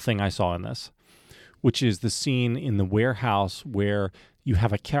original thing I saw in this, which is the scene in the warehouse where you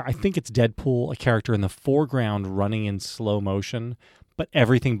have I think it's Deadpool, a character in the foreground running in slow motion, but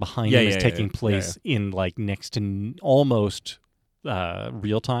everything behind him is taking place in like next to almost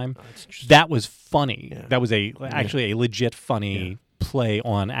real time. That was funny. Yeah. That was actually a legit funny play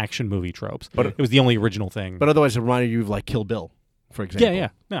on action movie tropes. But it was the only original thing. But otherwise it reminded you of like Kill Bill. For example. Yeah.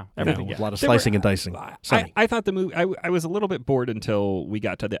 No, everything. A lot of slicing and dicing. I thought the movie, I was a little bit bored until we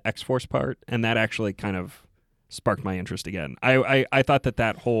got to the X-Force part, and that actually kind of sparked my interest again. I thought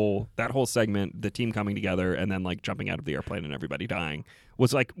that whole segment, the team coming together and then like jumping out of the airplane and everybody dying,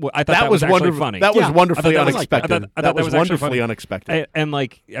 was like, I thought that was actually funny. That was wonderfully unexpected. I thought that was wonderfully unexpected. And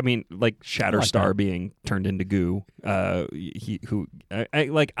like, I mean, like Shatterstar being turned into goo,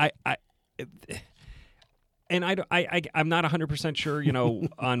 And I'm not 100% sure,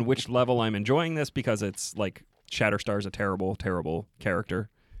 on which level I'm enjoying this because it's like Shatterstar's a terrible, terrible character,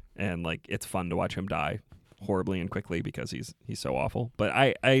 and like it's fun to watch him die horribly and quickly because he's so awful. But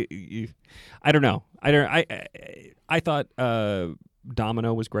I don't know. I thought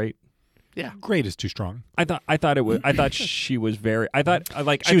Domino was great. Yeah, great is too strong. I thought it was. I thought she was very.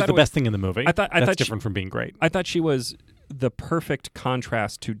 She was the best thing in the movie. I thought that's different from being great. I thought she was the perfect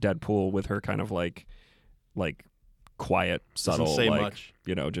contrast to Deadpool with her kind of like quiet, subtle,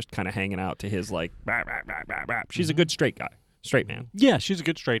 just kind of hanging out to his like. Bah, bah, bah, bah, bah. She's a good straight man. Yeah, she's a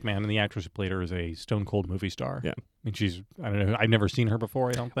good straight man, and the actress who played her is a stone cold movie star. Yeah, I mean I don't know, I've never seen her before.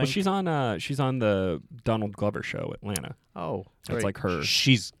 I don't think. Well, she's on the Donald Glover show, Atlanta. Oh, that's like her.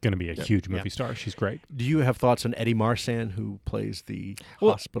 She's going to be a huge movie star. She's great. Do you have thoughts on Eddie Marsan, who plays the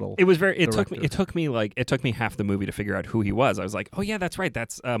hospital? It was it took me half the movie to figure out who he was. I was like, oh yeah, that's right.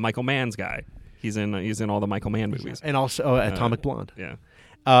 That's Michael Mann's guy. He's in all the Michael Mann movies. And also Atomic Blonde. Yeah.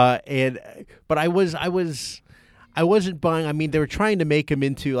 But I wasn't buying. I mean, they were trying to make him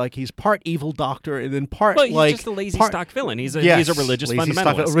into like he's part evil doctor and then part Well, he's like just a lazy part, stock villain. He's a yes, religious lazy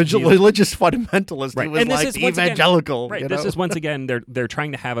fundamentalist. Religious fundamentalist. Right. He was And this like is once again- evangelical. Right. You This know? is once again they're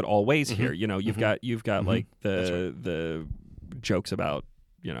trying to have it all ways here. You know, you've got like the jokes about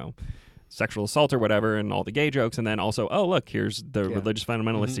sexual assault or whatever, and all the gay jokes, and then also, oh look, here's the religious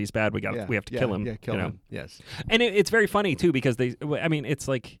fundamentalist. He's bad. We have to kill him. Yeah, kill him. Yes. And it's very funny too because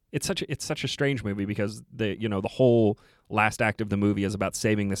it's such a strange movie because the whole last act of the movie is about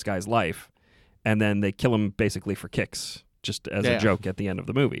saving this guy's life, and then they kill him basically for kicks, just as a joke at the end of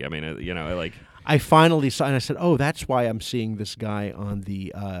the movie. I mean, like I finally saw, and I said, oh, that's why I'm seeing this guy on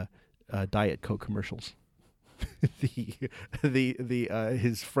the Diet Coke commercials. His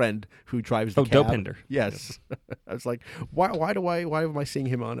friend who drives the cab. Dopinder. Yes. I was like, why am I seeing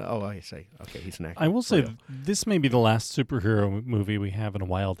him on? Oh, I say, okay, he's an actor. I will say this may be the last superhero movie we have in a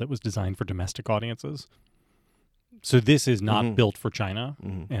while that was designed for domestic audiences. So this is not built for China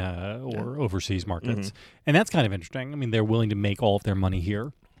or overseas markets. And that's kind of interesting. I mean, they're willing to make all of their money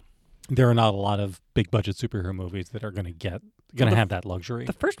here. There are not a lot of big budget superhero movies that are going to have that luxury.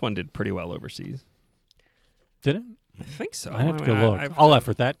 The first one did pretty well overseas. Did it? I think so. I have to go look. I'll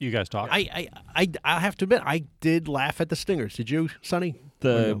effort that. You guys talk. I have to admit, I did laugh at the stingers. Did you, Sonny?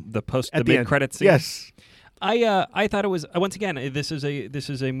 The At mid credit scene. Yes. I thought it was once again. This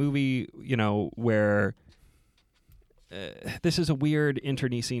is a movie where this is a weird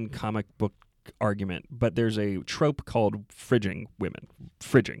internecine comic book argument, but there's a trope called fridging women.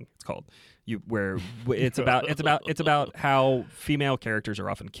 Fridging, it's called. Where it's about how female characters are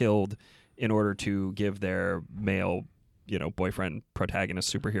often killed in order to give their male, boyfriend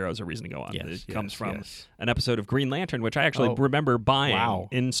protagonist superheroes a reason to go on. It comes from an episode of Green Lantern, which I actually remember buying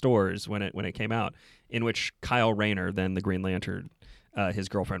in stores when it came out, in which Kyle Rayner, then the Green Lantern, his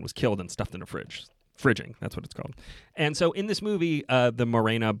girlfriend was killed and stuffed in a fridge. Fridging, that's what it's called. And so in this movie, the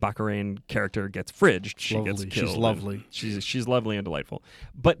Morena Baccarin character gets fridged. She gets killed. She's lovely. She's lovely and delightful.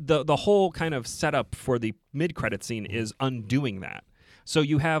 But the whole kind of setup for the mid-credit scene is undoing that. So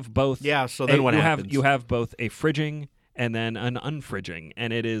you have both. Yeah. So then what happens? You have both a fridging and then an unfridging,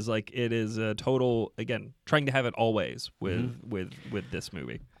 and it is a total, again, trying to have it always with this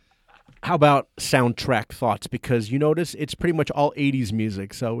movie. How about soundtrack thoughts? Because you notice it's pretty much all 80s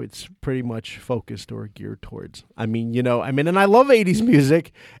music, so it's pretty much focused or geared towards. And I love 80s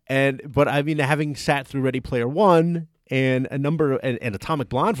music, but having sat through Ready Player One and a number and Atomic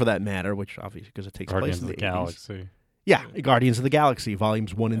Blonde for that matter, which obviously because it takes place in the 80s. Galaxy. Yeah, Guardians of the Galaxy,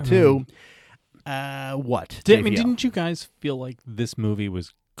 volumes 1 and 2. What? Didn't you guys feel like this movie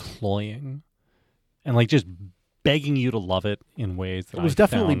was cloying and like just begging you to love it in ways that it was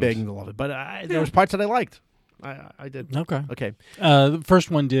definitely begging to love it, but there was parts that I liked. I did. Okay. The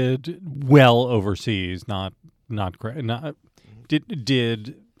first one did well overseas, not great.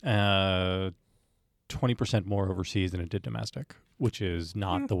 Did 20% more overseas than it did domestic, which is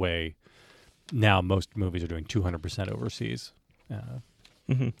not the way. Now most movies are doing 200% overseas,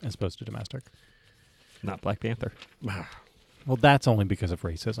 as opposed to domestic. Not Black Panther. Well, that's only because of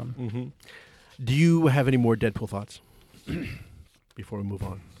racism. Mm-hmm. Do you have any more Deadpool thoughts before we move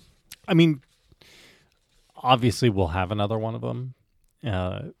on? I mean, obviously we'll have another one of them.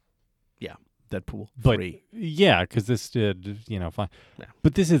 Deadpool 3. Yeah, because this did, fine. Yeah.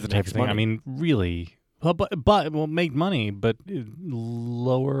 But this is the type of thing. Money. I mean, really. Well, but make money, but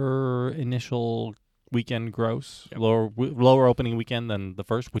lower initial weekend gross, lower opening weekend than the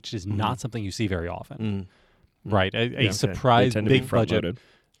first, which is not something you see very often. Right? A surprise big budget.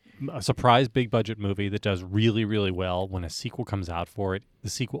 A surprise big budget movie that does really, really well. When a sequel comes out for it, the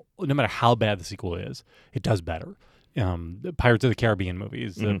sequel, no matter how bad the sequel is, it does better. The Pirates of the Caribbean movie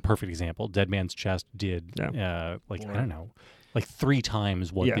is a perfect example. Dead Man's Chest did I don't know, like 3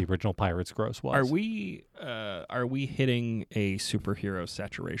 times what the original Pirates gross was. Are we hitting a superhero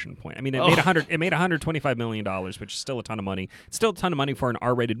saturation point? I mean, it made $125 million, which is still a ton of money. It's still a ton of money for an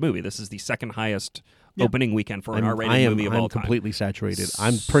R-rated movie. This is the second highest opening weekend for an R-rated movie of all time. I'm completely saturated.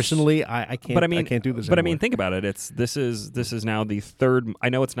 I'm personally, I can't. But I can't do this. But anymore. think about it. This is now the third. I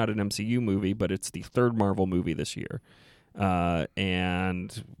know it's not an MCU movie, but it's the third Marvel movie this year,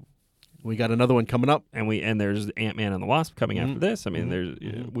 and we got another one coming up, and there's Ant-Man and the Wasp coming after this. I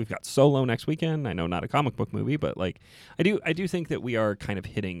mean, we've got Solo next weekend. I know not a comic book movie, but like I do think that we are kind of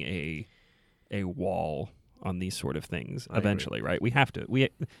hitting a wall on these sort of things eventually, right? We have to.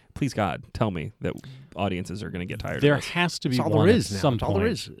 Please God, tell me that audiences are going to get tired. There of this. has to be all one there at is now. some It's point. all there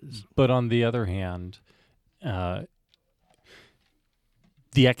is. But on the other hand,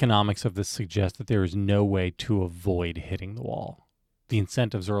 The economics of this suggest that there is no way to avoid hitting the wall. The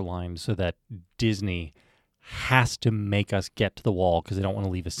incentives are aligned so that Disney has to make us get to the wall because they don't want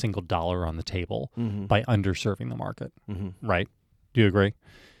to leave a single dollar on the table by underserving the market. Right? Do you agree?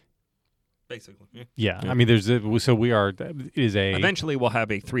 Basically. Yeah. I mean, Eventually we'll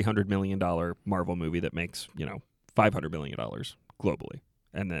have a $300 million Marvel movie that makes, $500 million globally.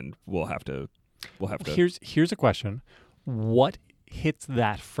 And then we'll have to. Here's a question. What hits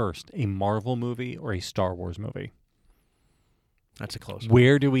that first, a Marvel movie or a Star Wars movie? That's a close one.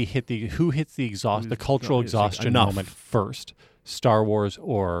 Where do we hit who hits the cultural exhaustion moment first? Star Wars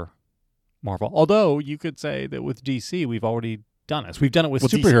or Marvel? Although you could say that with DC, we've already done this. We've done it with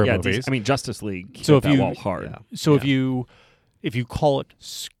superhero movies. I mean, Justice League hit so if that you wall hard. Yeah. So if you call it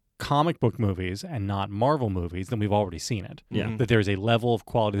comic book movies and not Marvel movies, then we've already seen it. Yeah. That there's a level of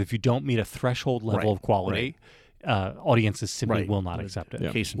quality. If you don't meet a threshold level of quality, audiences simply will not accept it.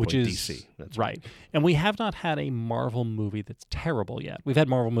 Yeah. Case in which point, is DC. That's right. And we have not had a Marvel movie that's terrible yet. We've had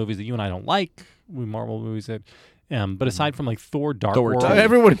Marvel movies that you and I don't like. Marvel movies that, but aside from like Thor: Dark World,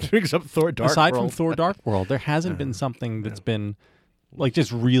 everyone brings up Thor: Dark World. Aside from Thor: Dark World, there hasn't been something that's been like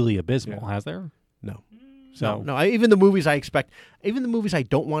just really abysmal, has there? No. So No. Even the movies I expect, even the movies I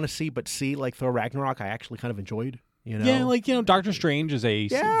don't want to see but see, like Thor: Ragnarok, I actually kind of enjoyed. Yeah, like Doctor Strange is a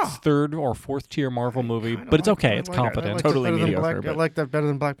third or fourth tier Marvel movie, but it's okay. It's competent. Totally mediocre. I like that better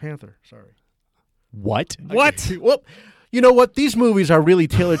than Black Panther. Sorry. What? Well, you know what? These movies are really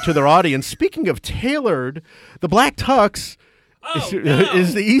tailored to their audience. Speaking of tailored, the Black Tux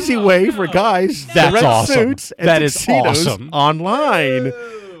is the easy way for guys That's to rent awesome. suits and That is tuxedos awesome. online.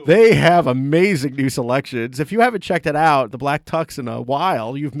 They have amazing new selections. If you haven't checked it out, the Black Tux, in a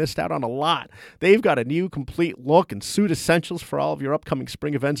while, you've missed out on a lot. They've got a new complete look and suit essentials for all of your upcoming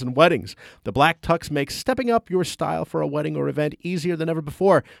spring events and weddings. The Black Tux makes stepping up your style for a wedding or event easier than ever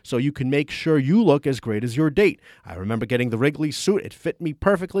before, so you can make sure you look as great as your date. I remember getting the Wrigley suit. It fit me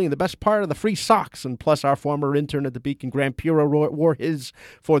perfectly, and the best part of the free socks. And plus, our former intern at the Beacon, Grant Puro, wore his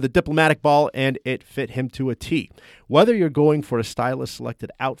for the diplomatic ball, and it fit him to a T. Whether you're going for a stylist-selected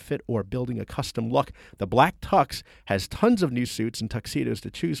outfit or building a custom look, the Black Tux has tons of new suits and tuxedos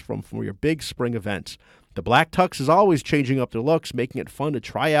to choose from for your big spring events. The Black Tux is always changing up their looks, making it fun to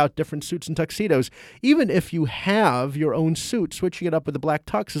try out different suits and tuxedos. Even if you have your own suit, switching it up with the Black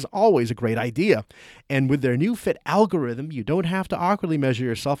Tux is always a great idea. And with their new fit algorithm, you don't have to awkwardly measure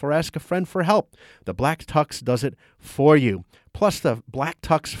yourself or ask a friend for help. The Black Tux does it for you. Plus, the Black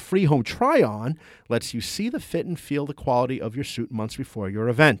Tux free home try-on lets you see the fit and feel the quality of your suit months before your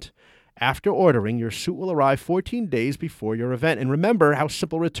event. After ordering, your suit will arrive 14 days before your event. And remember how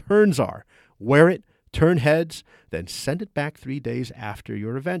simple returns are. Wear it, turn heads, then send it back 3 days after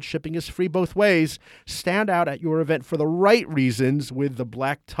your event. Shipping is free both ways. Stand out at your event for the right reasons with the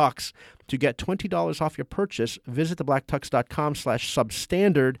Black Tux. To get $20 off your purchase, visit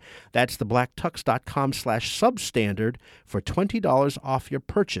theblacktux.com/substandard. That's theblacktux.com/substandard for $20 off your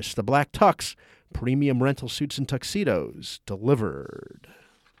purchase. The Black Tux, premium rental suits and tuxedos delivered.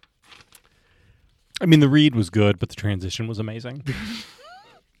 I mean, the read was good, but the transition was amazing.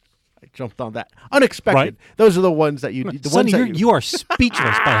 I jumped on that. Unexpected. Right. Those are the ones that you... Sonny, you are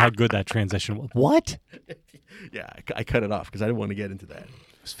speechless by how good that transition was. What? Yeah, I cut it off because I didn't want to get into that. It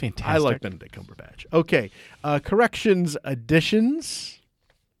was fantastic. I like Benedict Cumberbatch. Okay. Corrections, additions.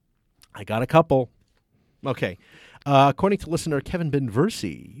 I got a couple. Okay. According to listener Kevin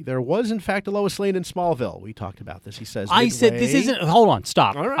Benversi, there was, in fact, a Lois Lane in Smallville. We talked about this. He says, I said this isn't... Hold on,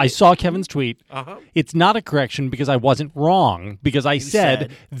 stop. All right. I saw Kevin's tweet. Uh-huh. It's not a correction because I wasn't wrong. Because I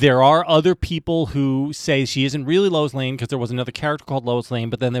said there are other people who say she isn't really Lois Lane because there was another character called Lois Lane,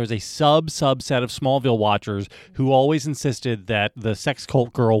 but then there was a subset of Smallville watchers who always insisted that the sex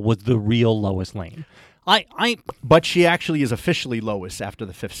cult girl was the real Lois Lane. But she actually is officially Lois after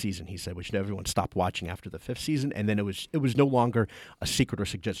the 5th season, he said, which everyone stopped watching after the 5th season, and then it was no longer a secret or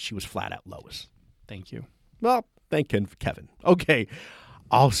suggested she was flat out Lois. Thank you. Well, thank you, Kevin. Okay.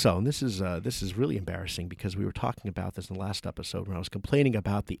 Also, and this is really embarrassing because we were talking about this in the last episode when I was complaining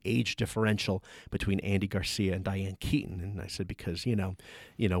about the age differential between Andy Garcia and Diane Keaton, and I said because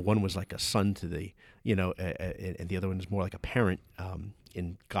one was like a son to the and the other one is more like a parent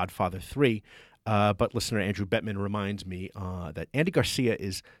in Godfather 3. But listener Andrew Bettman reminds me that Andy Garcia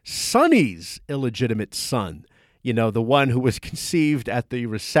is Sonny's illegitimate son. You know, the one who was conceived at the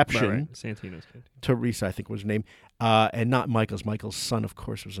reception. Right. Santino's kid. Teresa, I think was her name. And not Michael's. Michael's son, of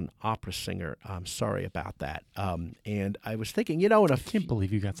course, was an opera singer. I'm sorry about that. And I was thinking, I can't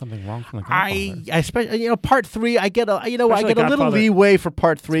believe you got something wrong from the Godfather. I especially, part 3, I get a Especially little leeway for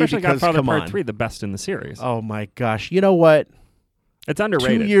part 3 Especially because Godfather come Part on. 3, the best in the series. Oh my gosh. You know what? It's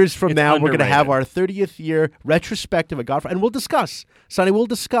underrated. 2 years from It's now, we're going to have underrated. our 30th year retrospective of Godfather, and we'll discuss. Sonny, we'll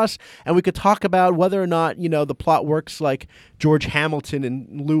discuss, and we could talk about whether or not the plot works like George Hamilton in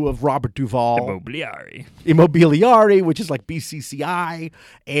lieu of Robert Duvall, Immobiliare, which is like BCCI,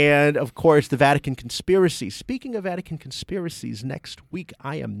 and of course the Vatican conspiracy. Speaking of Vatican conspiracies, next week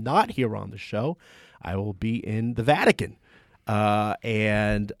I am not here on the show. I will be in the Vatican, Oh,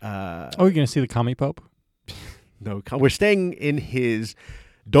 you're going to see the commie pope? No, we're staying in his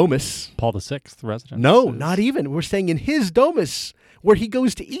domus. Paul VI residence. No, not even. We're staying in his domus, where he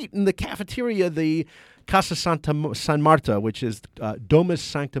goes to eat in the cafeteria, the Casa San Marta, which is Domus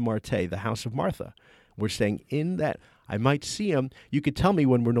Sancta Marte, the House of Martha. We're staying in that. I might see him. You could tell me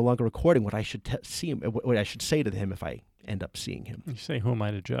when we're no longer recording what I should see him, what I should say to him if I end up seeing him. You say, who am I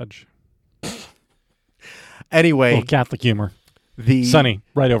to judge? Anyway, Little Catholic humor. Sonny,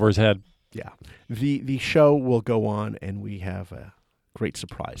 right over his head. Yeah. The show will go on, and we have a great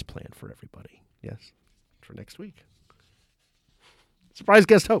surprise planned for everybody. Yes, for next week. Surprise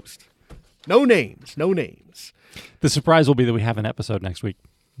guest host. No names. The surprise will be that we have an episode next week.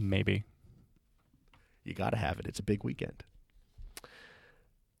 Maybe. You got to have it. It's a big weekend.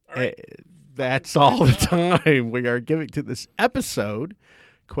 That's all the time we are giving to this episode.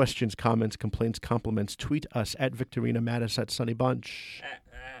 Questions, comments, complaints, compliments, tweet us at Victorina Mattis, at Sonny Bunch.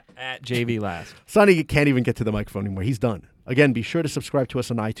 At JV Last. Sonny can't even get to the microphone anymore. He's done. Again, be sure to subscribe to us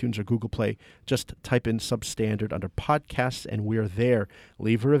on iTunes or Google Play. Just type in Substandard under podcasts, and we're there.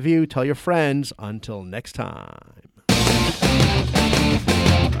 Leave a review. Tell your friends. Until next time.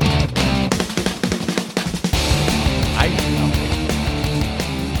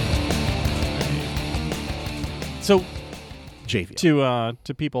 So, JV.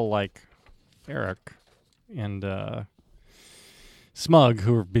 to people like Eric and Smug,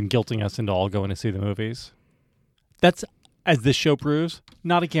 who have been guilting us into all going to see the movies, that's, as this show proves,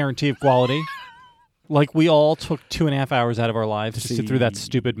 not a guarantee of quality. Like, we all took 2.5 hours out of our lives to sit through that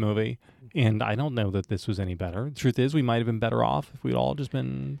stupid movie, and I don't know that this was any better. The truth is, we might have been better off if we'd all just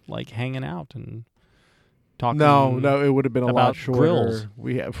been, like, hanging out and talking. No, it would have been a lot shorter.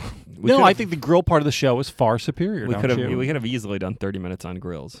 Grills. I think the grill part of the show is far superior. We could have easily done 30 minutes on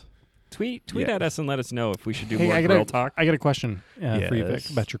grills. Tweet at us and let us know if we should do more grill talk. I got a question for you, Vic,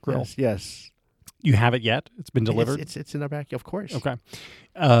 about your grill. Yes. You have it yet? It's been delivered? It's in our back, of course. Okay.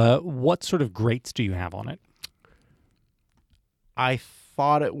 What sort of grates do you have on it? I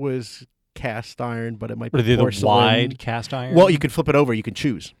thought it was cast iron, but it might be porcelain. The wide cast iron? Well, you can flip it over. You can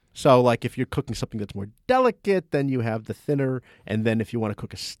choose. So, like, if you're cooking something that's more delicate, then you have the thinner, and then if you want to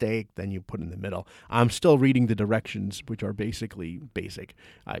cook a steak, then you put it in the middle. I'm still reading the directions, which are basically basic.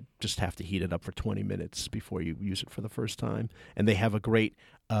 I just have to heat it up for 20 minutes before you use it for the first time. And they have a great...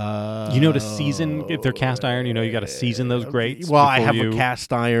 you know to season, if they're cast iron, you got to season those grates? Well, I have a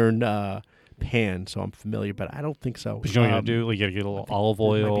cast iron pan, so I'm familiar, but I don't think so. But you know what you got to do? You got to get a little olive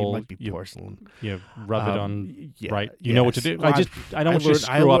oil. It might be porcelain. You rub it on right. You yes. know what to do. Well, I don't want you to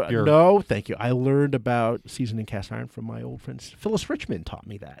screw up your... No, thank you. I learned about seasoning cast iron from my old friend Phyllis Richmond taught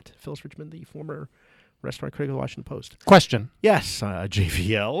me that. Phyllis Richmond, the former restaurant critic of the Washington Post. Question. Yes,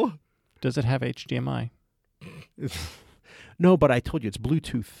 JVL. Does it have HDMI? No, but I told you it's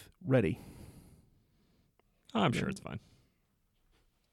Bluetooth ready. I'm sure it's fine.